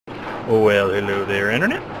Well, hello there,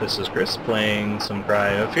 Internet. This is Chris playing some Cry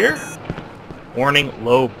of Fear. Warning,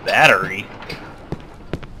 low battery.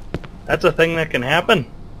 That's a thing that can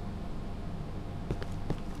happen.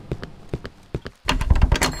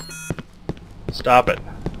 Stop it.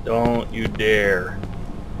 Don't you dare.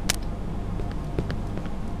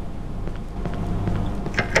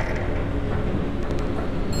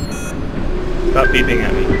 Stop beeping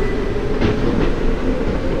at me.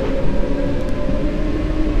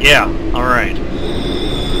 Yeah, alright.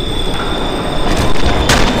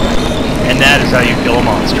 And that is how you kill a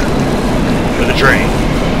monster. With a train.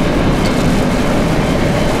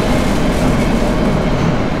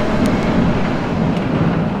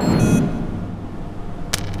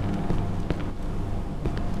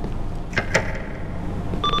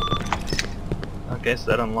 Okay, so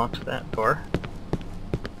that unlocked that door.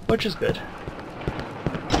 Which is good.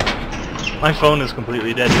 My phone is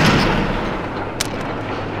completely dead now.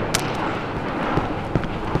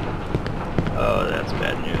 Oh, that's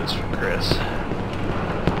bad news for Chris. It's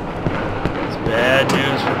bad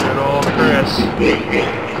news for good old Chris.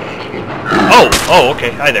 Oh,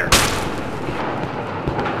 okay, hi there.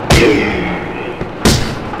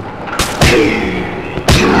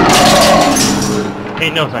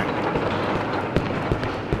 Ain't no thing.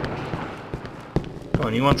 Come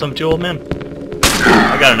on, you want some too, old man?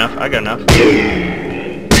 I got enough, I got enough.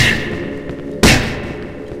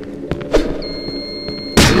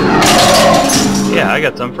 Yeah, I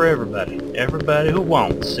got some for everybody. Everybody who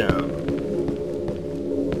wants some.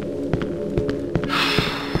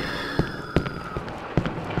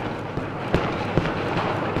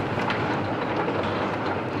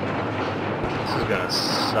 This is gonna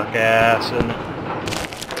suck ass, isn't it?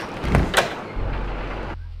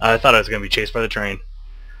 I thought I was gonna be chased by the train.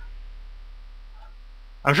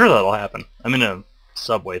 I'm sure that'll happen. I'm in a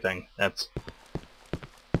subway thing. That's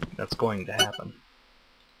going to happen.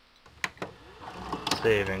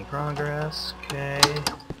 Saving progress. Okay.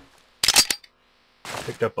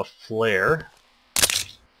 Picked up a flare.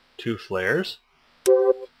 2 flares.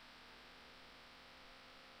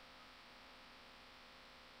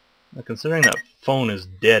 Now, considering that phone is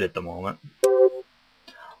dead at the moment,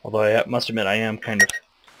 although I must admit I am kind of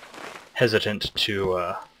hesitant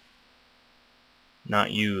to not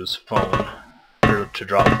use phone, or to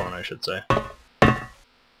drop phone, I should say.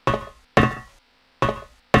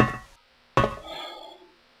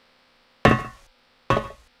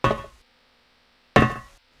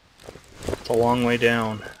 It's a long way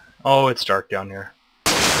down. Oh, it's dark down here.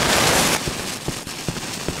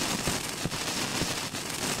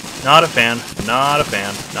 Not a fan, not a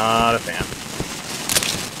fan, not a fan.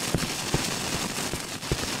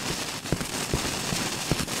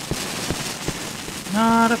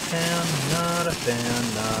 Not a fan, not a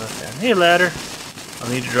fan, not a fan. Hey, ladder. I'll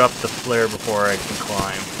need to drop the flare before I can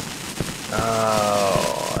climb.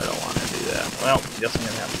 Oh, I don't want to do that. Well, guess I'm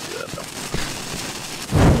going to have to do that, though.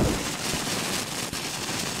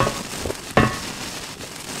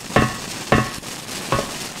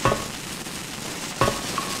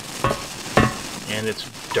 And it's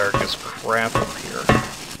dark as crap up here.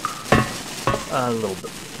 A little bit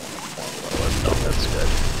more low. Oh, that's good.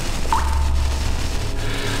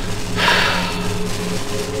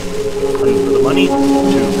 1 for the money, 2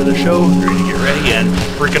 for the show, 3 to get ready, and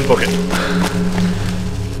freaking book it.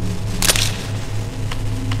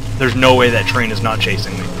 There's no way that train is not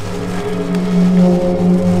chasing me.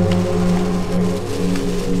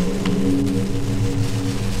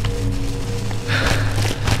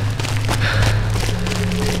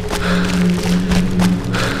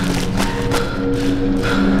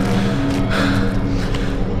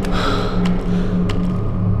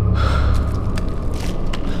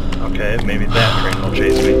 Okay, maybe that train will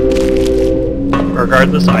chase me.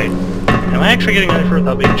 Regardless, am I actually getting any further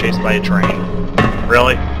without being chased by a train?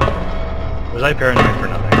 Really? Was I paranoid for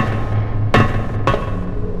nothing?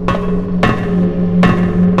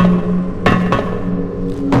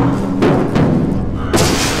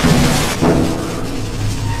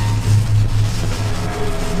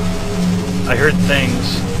 I heard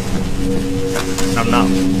things. I'm not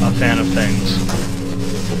a fan of things.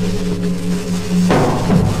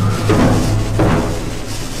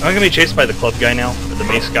 Am I gonna be chased by the club guy now? Or the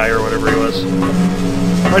mace guy or whatever he was?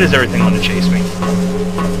 Why does everything want to chase me?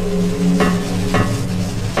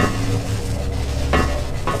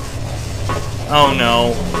 Oh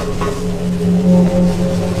no.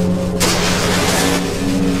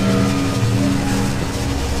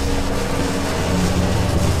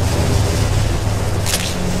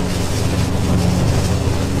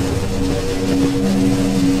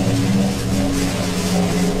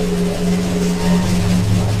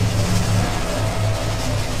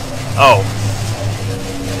 Oh.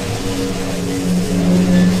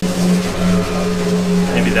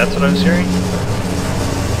 Maybe that's what I was hearing?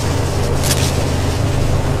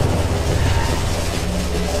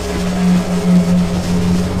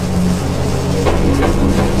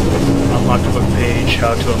 Unlock book page,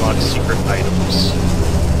 how to unlock secret items.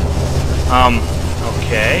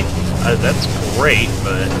 Okay. That's great,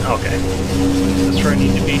 but okay. Is this where I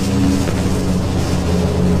need to be?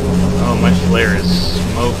 Oh, my flare is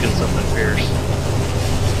smoking something fierce.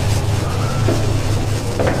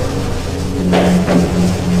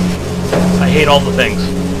 I hate all the things.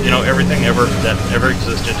 You know, everything that ever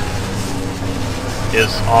existed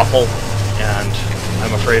is awful, and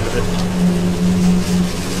I'm afraid of it.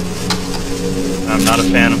 I'm not a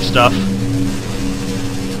fan of stuff.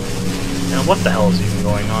 Now, what the hell is even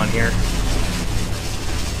going on here?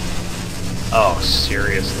 Oh,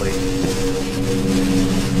 seriously.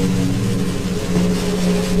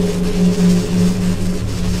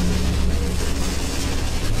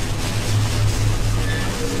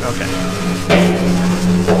 Okay.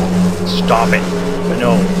 Stop it.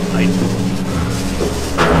 No,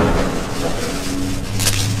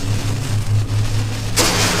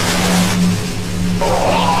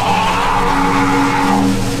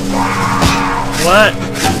 What?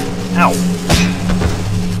 Ow.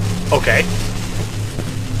 Okay.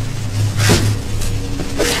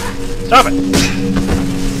 Stop it.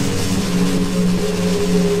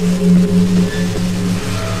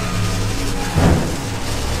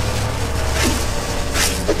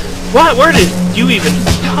 What? Where did you even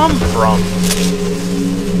come from?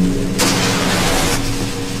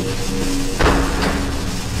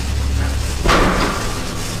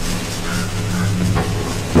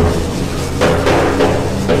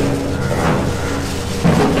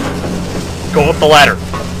 Go up the ladder.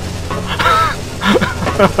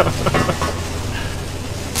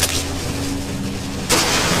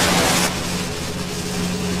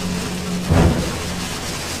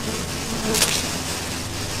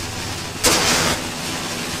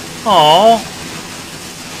 Aww.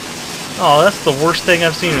 Oh, that's the worst thing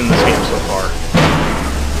I've seen in this game so far.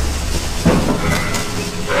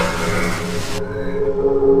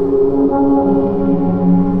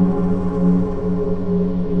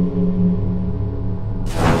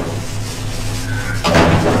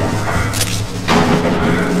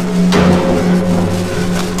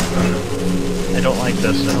 I don't like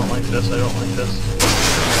this, I don't like this, I don't like this.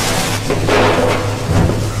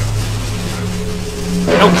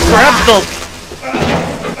 No, grab the...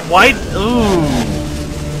 Why? Ooh.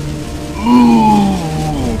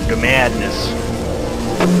 Ooh, the madness.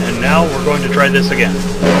 And now we're going to try this again.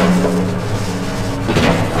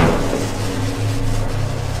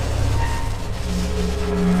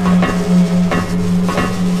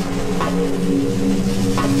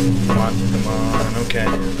 Come on, okay.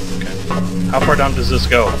 Okay. How far down does this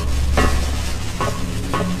go?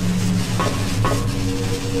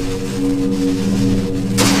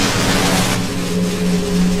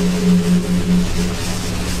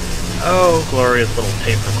 Oh, glorious little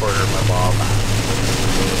tape recorder, my Bob.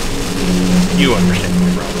 You understand my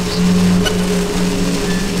problems.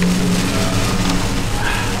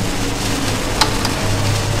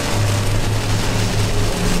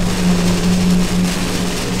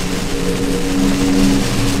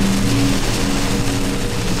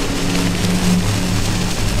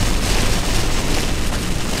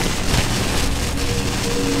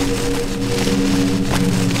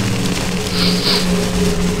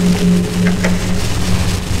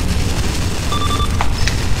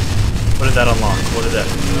 What did that unlock? What did that...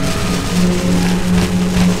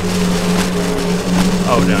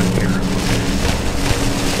 Oh, down here.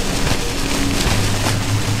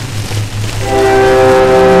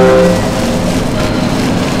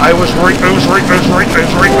 I was right, I was right, I was right, I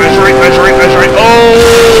was right, I was right, I was right, I was right.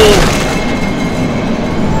 Oh!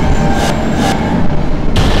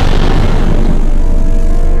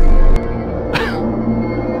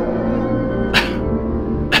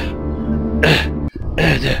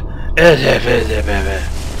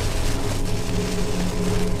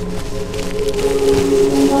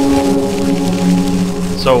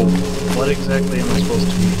 So, what exactly am I supposed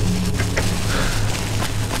to be?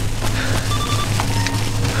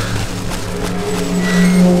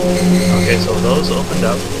 Okay, so those opened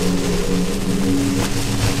up.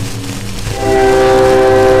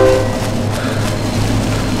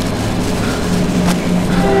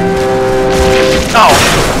 Oh!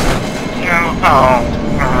 Oh!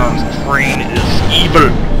 Train is evil!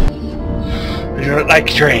 I do not like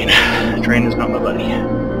Train. Train is not my buddy.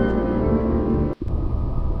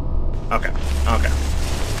 Okay, okay.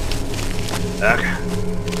 Okay.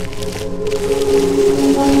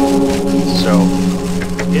 So,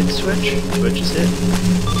 hit switch, switch is hit.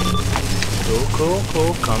 Cool, cool,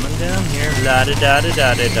 cool, coming down here. La da da da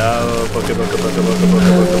da da da. Booka, booka, booka, booka,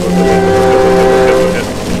 booka, booka, booka, booka, booka,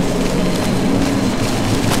 booka.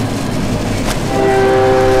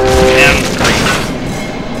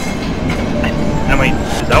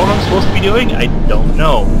 Is that what I'm supposed to be doing? I don't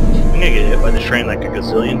know. I'm gonna get hit by the train like a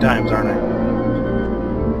gazillion times, aren't I?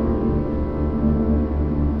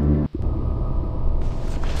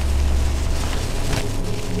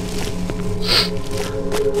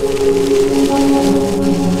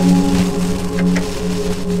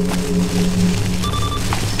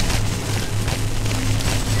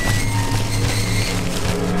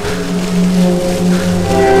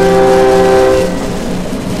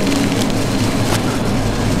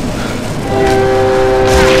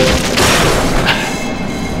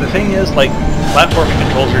 The thing is, like, platforming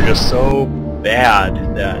controls are just so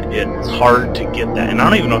bad that it's hard to get that. And I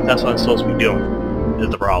don't even know if that's what I'm supposed to be doing, is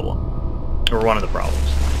the problem. Or one of the problems.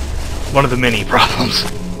 One of the many problems.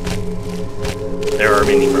 There are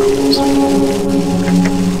many problems.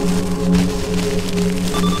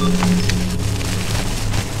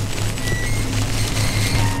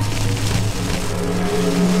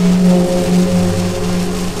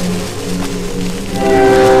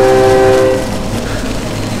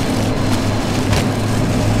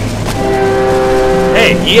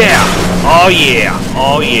 Yeah! Oh yeah!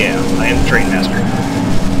 Oh yeah! I am the train master.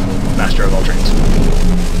 Master of all trains.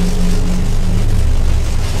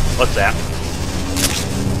 What's that?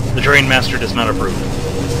 The train master does not approve.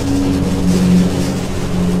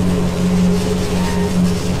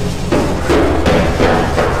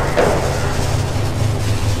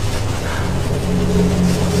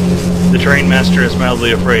 The train master is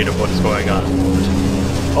mildly afraid of what is going on.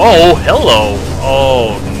 Oh, hello!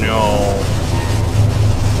 Oh no.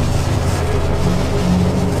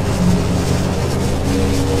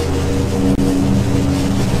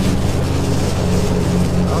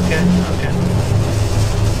 Okay.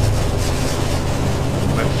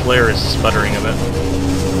 My flare is sputtering a bit.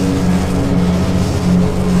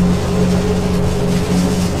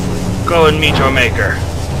 Go and meet your maker.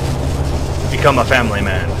 Become a family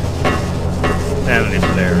man. Family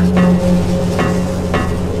flare.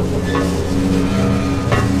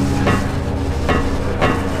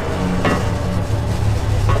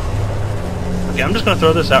 Okay, I'm just gonna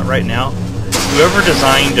throw this out right now. Whoever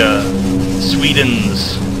designed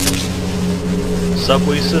Sweden's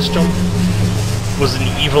subway system was an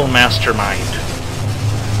evil mastermind.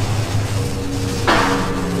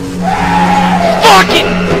 Fuck it!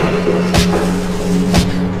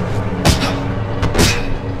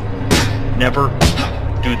 Never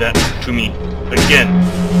do that to me again.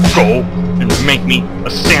 Go and make me a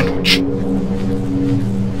sandwich.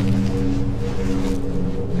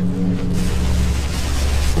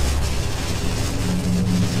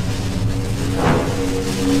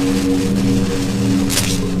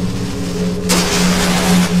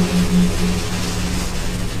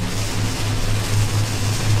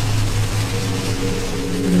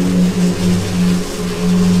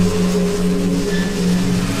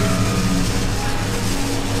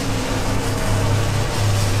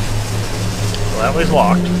 That way's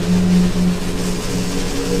locked.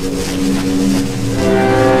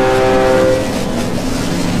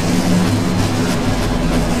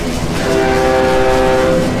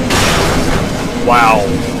 Wow.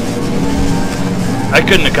 I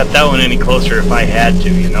couldn't have cut that one any closer if I had to,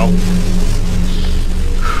 you know?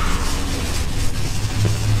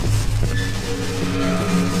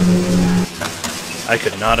 I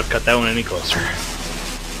could not have cut that one any closer.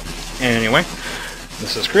 Anyway.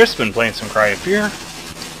 This is Chris, been playing some Cry of Fear.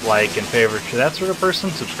 Like and favorite to that sort of person.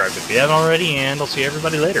 Subscribe if you haven't already, and I'll see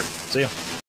everybody later. See ya.